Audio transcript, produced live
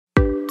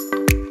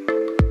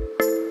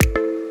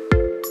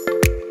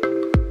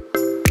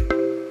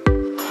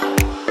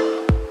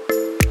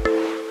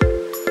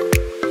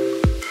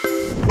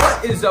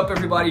is up,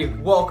 everybody?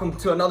 Welcome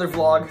to another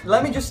vlog.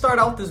 Let me just start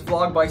out this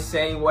vlog by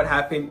saying what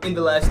happened in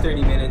the last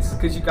 30 minutes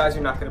because you guys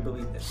are not gonna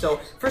believe this. So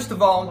first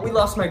of all, we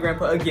lost my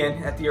grandpa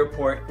again at the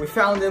airport. We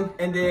found him,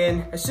 and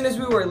then as soon as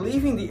we were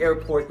leaving the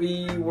airport,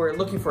 we were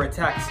looking for a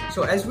taxi.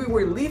 So as we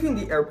were leaving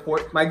the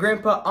airport, my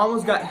grandpa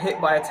almost got hit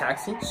by a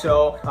taxi.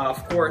 So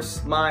of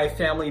course, my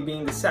family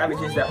being the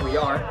savages that we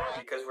are,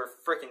 because we're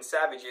freaking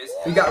savages,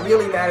 we got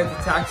really mad at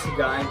the taxi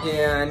guy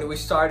and we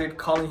started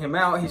calling him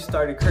out. He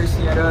started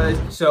cursing at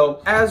us.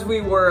 So as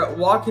we were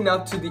walking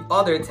up to the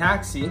other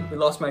taxi, we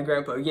lost my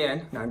grandpa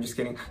again. No, I'm just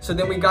kidding. So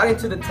then we got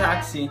into the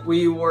taxi.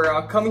 We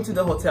were coming to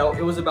the hotel.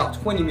 It was about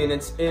 20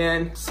 minutes,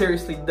 and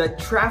seriously, the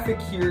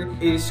traffic here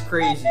is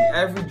crazy.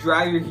 Every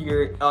driver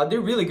here, they're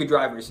really good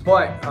drivers.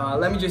 But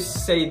let me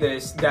just say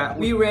this, that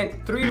we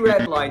ran 3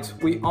 red lights.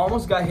 We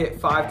almost got hit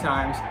 5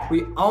 times.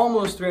 We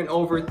almost ran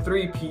over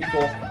 3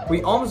 people.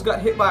 We almost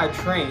got hit by a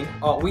train.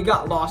 We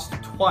got lost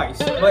twice,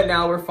 but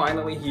now we're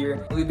finally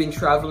here. We've been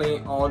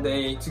traveling all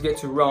day to get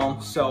to Rome,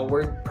 so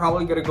we're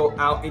probably gonna go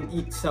out and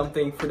eat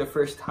something for the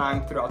first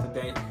time throughout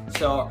the day.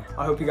 So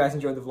I hope you guys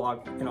enjoyed the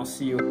vlog, and I'll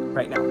see you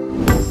right now.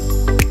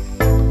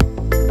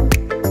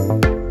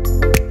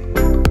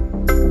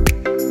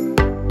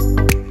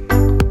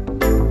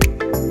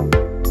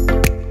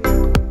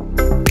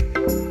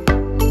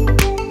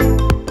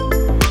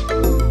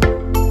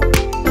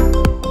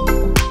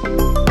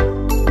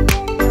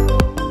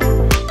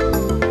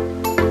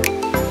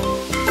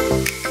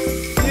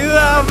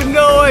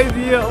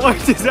 What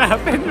just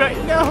happened right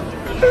now?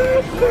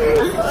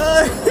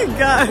 Oh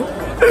God,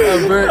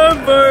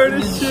 a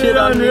bird shit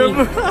on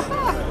him.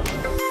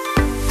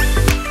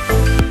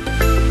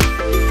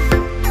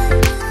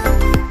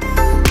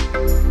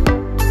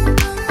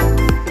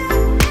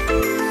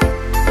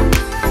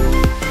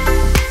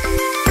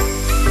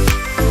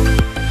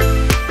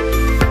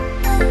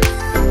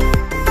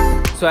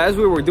 So as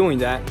we were doing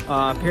that,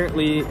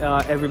 apparently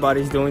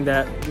everybody's doing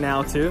that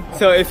now too.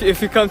 So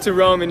if you come to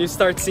Rome and you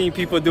start seeing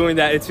people doing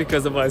that, it's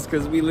because of us,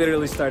 because we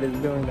literally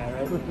started doing that,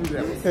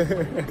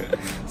 right?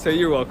 So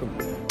you're welcome.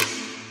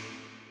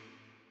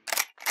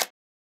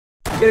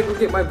 I gotta go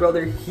get my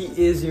brother. He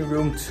is in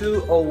room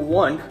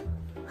 201.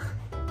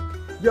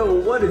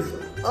 Yo, what is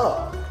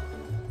up?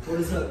 What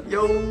is up?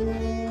 Yo,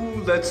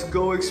 let's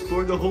go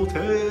explore the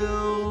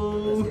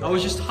hotel. I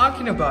was just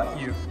talking about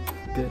you.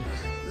 Good.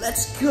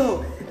 Let's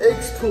go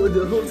explore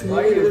the hotel.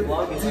 Why are you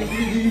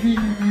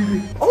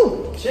vlogging?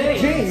 Oh,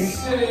 James!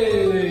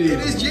 Hey. It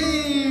is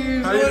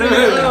James.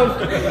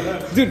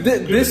 Dude,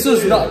 this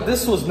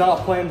was not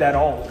planned at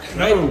all.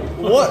 Right?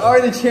 What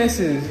are the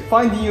chances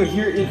finding you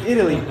here in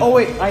Italy? Oh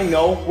wait, I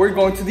know. We're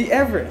going to the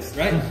Everest.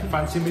 Right?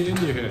 Fancy meeting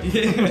you here.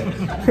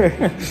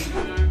 Yeah.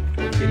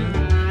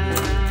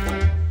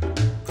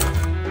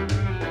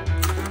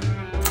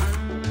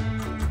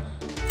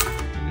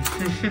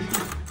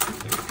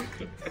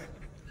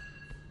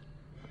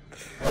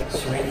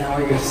 So right now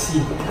we're gonna see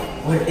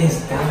what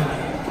is down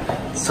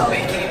there. So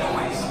making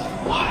noise.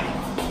 Why?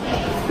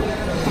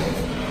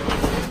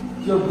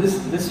 Yo, this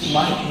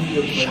might be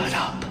the place. Shut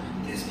up.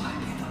 This might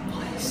be the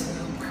place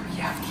where we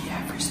have the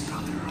Everest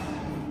Builderall.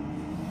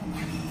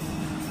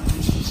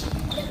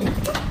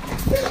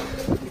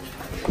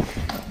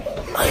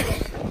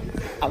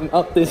 I'm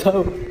up this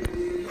hoe.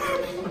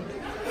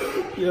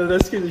 Yo,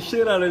 that scared the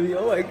shit out of me.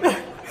 Oh my God.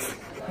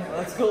 Yeah,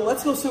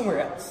 let's go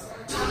somewhere else.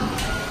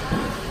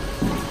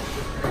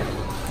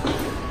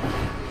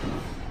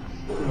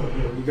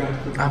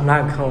 I'm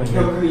not going.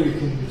 No, you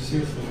can.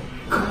 Seriously.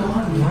 Come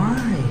on, why?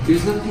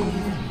 There's nothing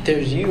here.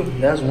 There's you.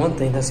 That's one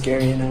thing that's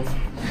scary enough.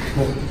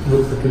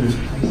 Look at this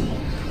place.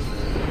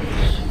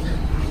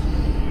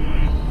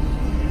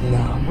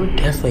 Nah, we're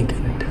definitely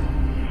gonna do.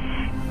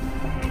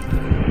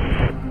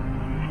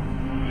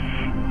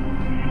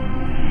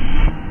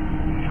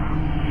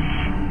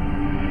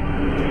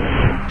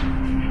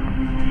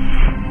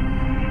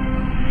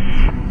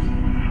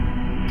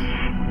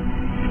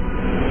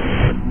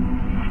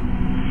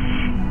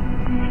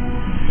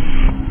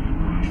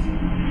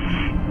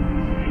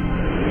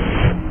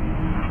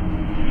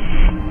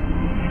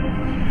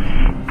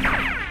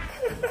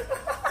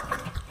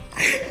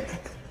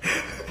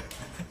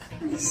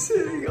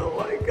 Oh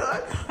my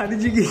God, how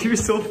did you get here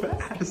so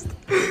fast?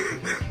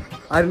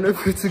 I don't know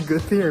if it's a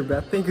good thing or a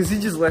bad thing, because he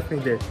just left me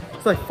there.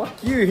 It's like,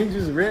 fuck you, he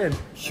just ran.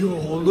 Yo,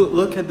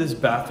 look at this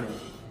bathroom.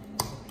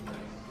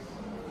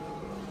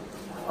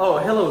 Oh,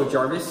 hello,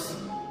 Jarvis.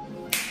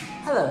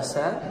 Hello,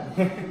 sir.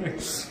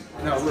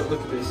 No, look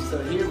at this.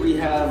 So here we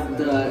have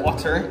the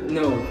water.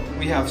 No,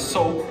 we have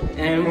soap,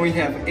 and we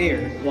have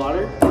air.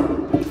 Water.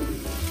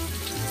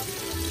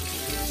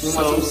 You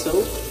want some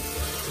soap?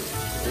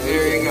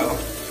 There you go.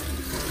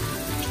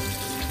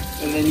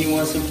 And then you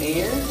want some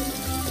air?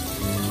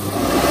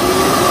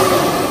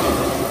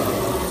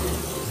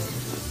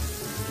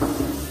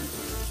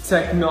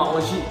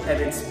 Technology at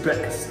its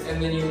best.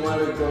 And then you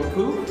want to go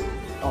poop?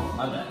 Oh,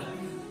 my bad.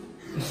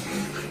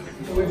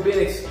 We've been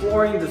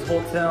exploring this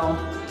hotel,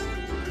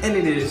 and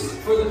it is,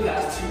 for the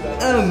past 2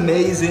 hours,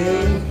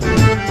 amazing.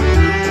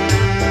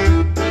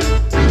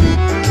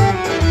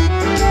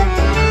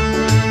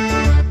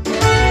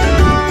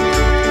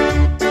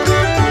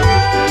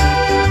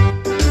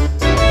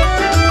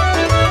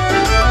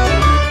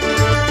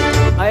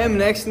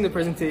 next in the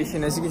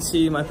presentation, as you can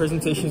see, my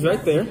presentation is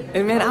right there.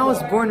 And man, I was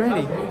born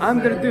ready. I'm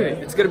gonna do it.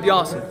 It's gonna be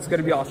awesome. It's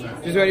gonna be awesome.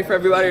 Just ready for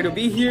everybody to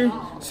be here.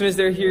 As soon as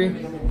they're here,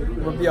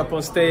 we'll be up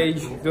on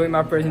stage doing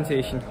my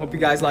presentation. Hope you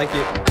guys like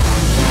it.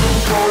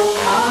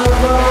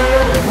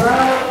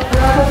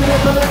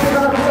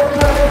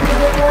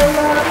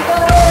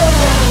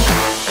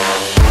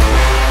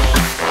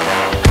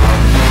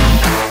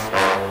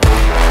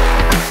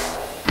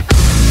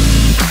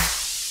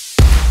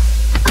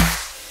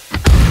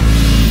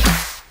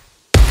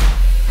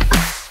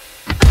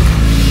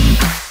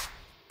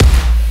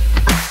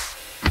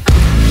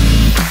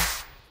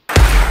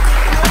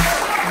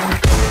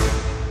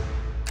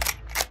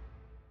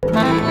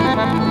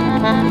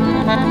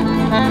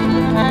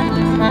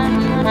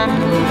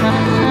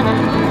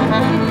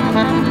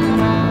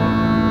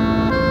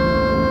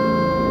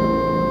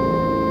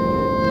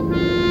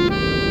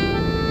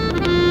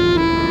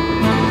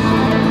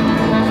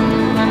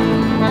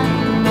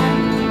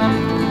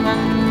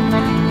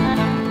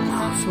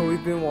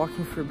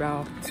 For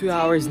about 2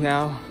 hours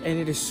now, and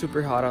it is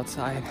super hot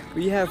outside.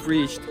 We have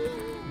reached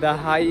the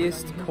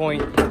highest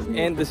point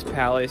in this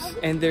palace,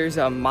 and there's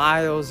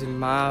miles and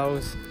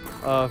miles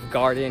of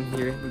garden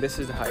here. This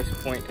is the highest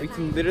point. We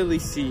can literally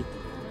see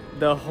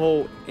the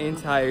whole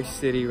entire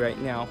city right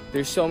now.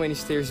 There's so many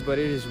stairs, but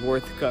it is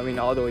worth coming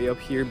all the way up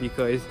here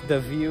because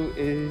the view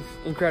is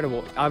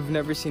incredible. I've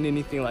never seen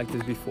anything like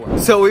this before.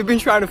 So we've been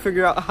trying to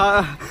figure out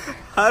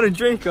how to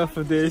drink off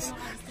of this.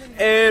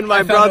 And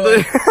my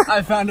brother,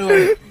 I found a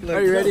way. Look,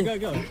 are you ready?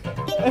 Go.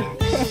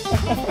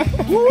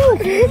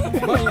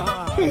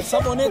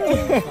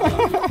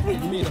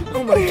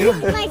 Oh my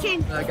god. My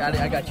turn. I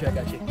got you.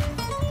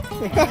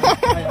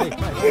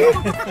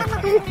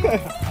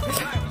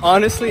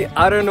 Honestly,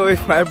 I don't know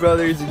if my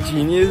brother is a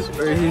genius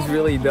or he's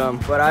really dumb,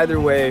 but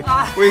either way,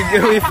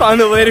 we found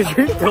a way to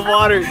drink the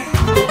water.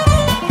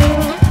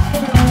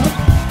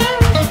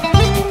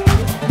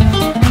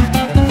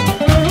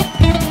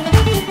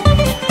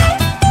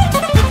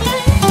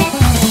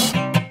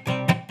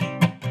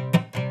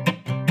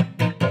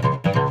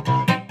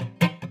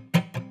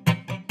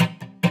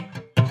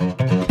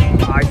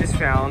 I just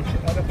found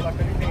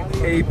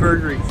a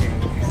Burger King.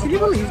 Can you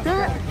believe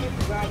that?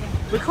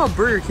 Look how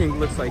Burger King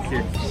looks like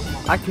here.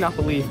 I cannot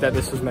believe that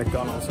this was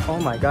McDonald's. Oh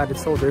my god,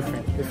 it's so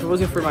different. If it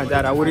wasn't for my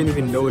dad, I wouldn't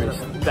even notice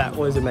that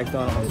was a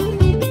McDonald's.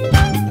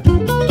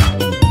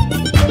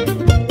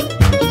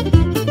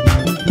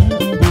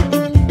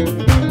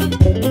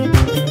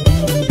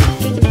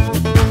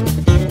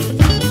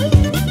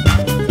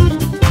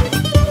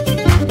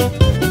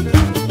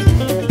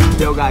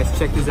 Yo guys,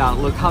 check this out.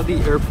 Look how the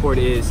airport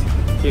is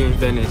here in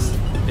Venice.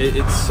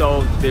 It's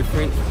so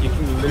different. You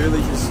can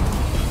literally just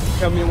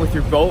come in with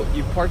your boat.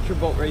 You park your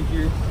boat right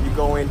here. You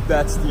go in.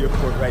 That's the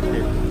airport right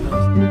there.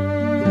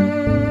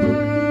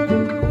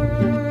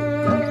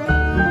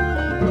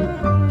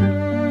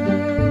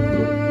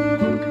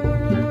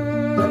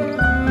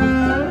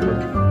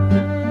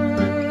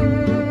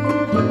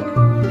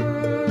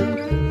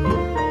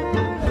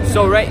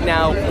 So right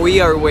now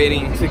we are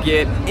waiting to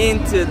get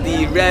into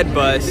the red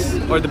bus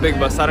or the big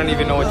bus. I don't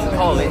even know what you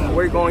call it.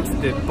 We're going to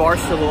the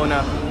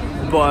Barcelona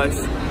bus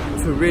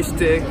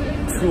touristic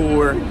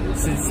tour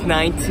since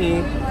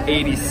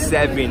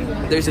 1987.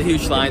 There's a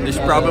huge line. There's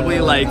probably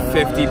like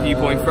 50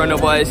 people in front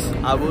of us.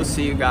 I will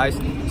see you guys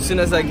as soon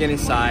as I get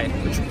inside,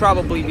 which will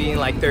probably be in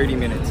like 30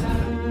 minutes.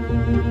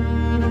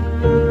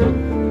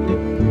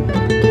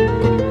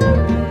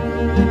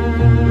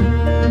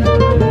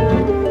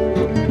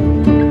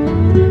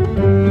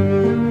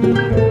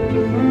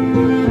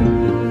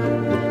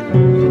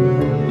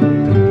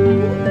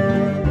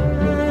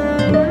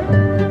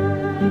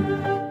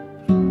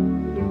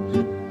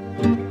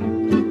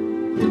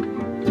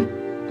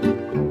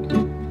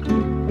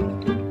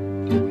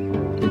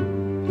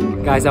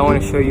 Guys, I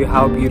want to show you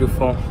how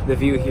beautiful the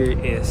view here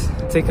is.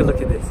 Take a look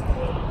at this.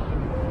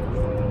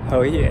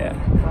 Oh yeah.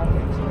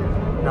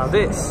 Now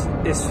this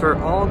is for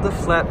all the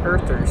flat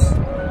earthers.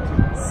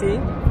 See,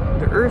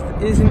 the earth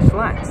isn't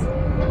flat.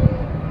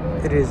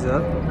 It is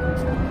up.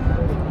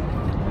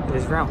 It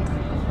is round.